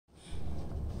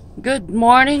Good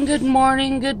morning, good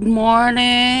morning, good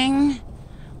morning.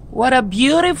 What a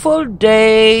beautiful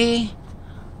day.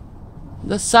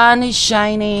 The sun is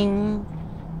shining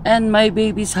and my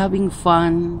baby's having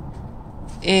fun.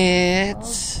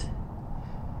 It's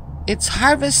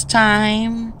harvest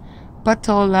time.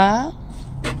 Patola.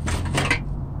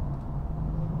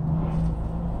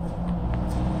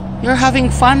 You're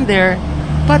having fun there.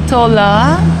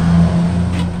 Patola.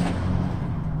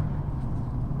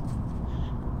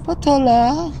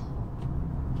 Patola.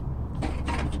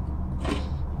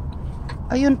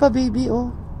 Ayun pa baby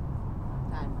oh.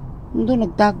 Doon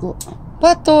nagtago.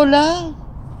 Patola.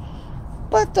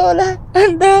 Patola.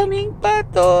 Ang daming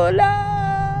patola.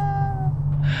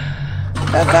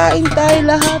 Kakain tayo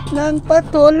lahat ng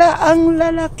patola. Ang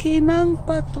lalaki ng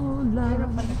patola.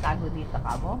 Meron pa nagtago dito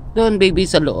ka mo? Doon baby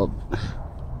sa loob.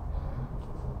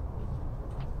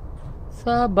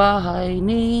 Sa bahay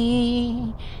ni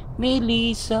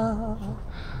Melizas,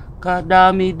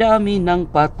 kadami-dami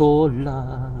ng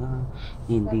patola.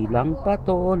 Hindi lang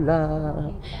patola,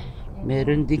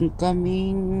 meron din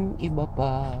kaming iba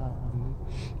pa.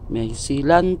 May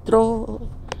cilantro,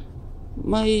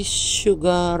 may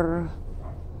sugar,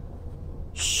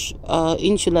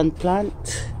 insulant plant,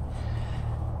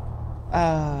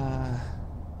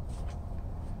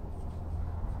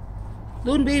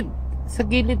 doon babe, sa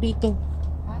gilid dito.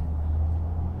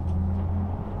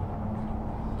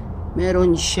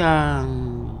 Meron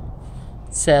siyang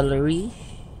celery.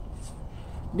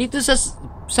 Dito sa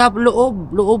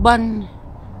looban.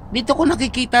 Dito ko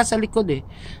nakikita sa likod eh.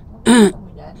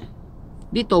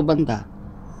 Dito banda.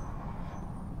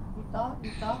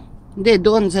 Dito? Hindi,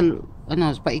 doon sa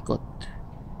paikot.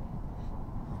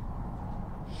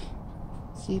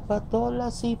 Si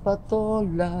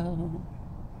Patola.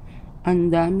 Ang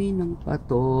dami ng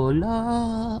patola.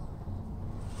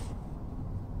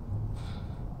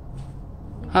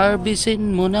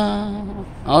 Harvestin mo na.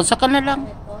 Saka na lang.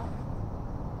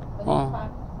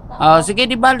 Sige,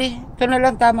 di bali. Ito na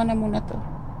lang, tama na muna to.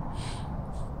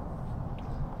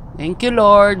 Thank you,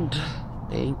 Lord.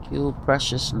 Thank you,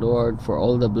 precious Lord, for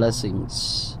all the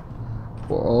blessings,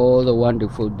 for all the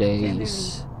wonderful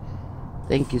days.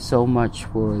 Thank you so much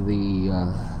for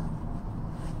the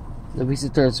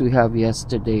visitors we have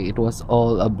yesterday. It was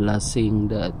all a blessing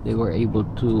that they were able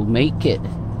to make it.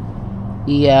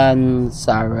 Ian,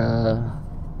 Sarah,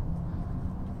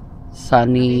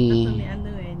 Sunny.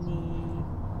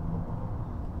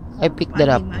 I picked that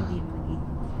up.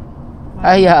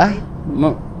 Yeah.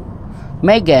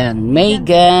 Megan,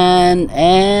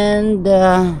 and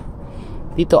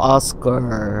Tito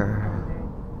Oscar.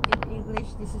 In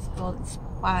English, this is called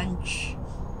sponge.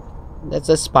 That's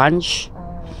a sponge?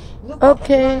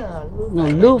 Okay. No,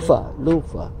 loofah.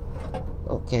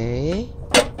 Okay.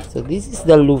 So this is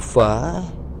the loofah.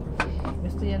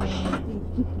 Gusto yan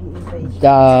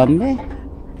Dami.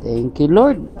 Thank you,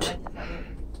 Lord.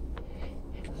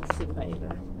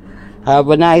 Have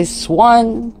a nice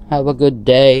one. Have a good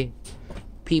day,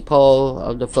 people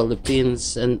of the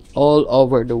Philippines and all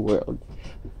over the world.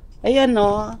 Ayan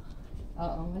no.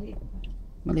 Oo, maliit.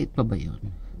 Maliit pa ba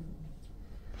yun?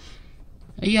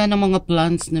 Ayan ang mga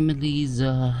plants na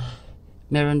Melizas.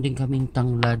 Meron din kaming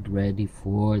tanglad ready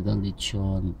for the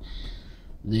lechon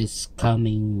this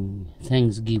coming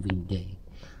Thanksgiving Day.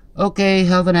 Okay,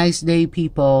 have a nice day,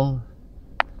 people.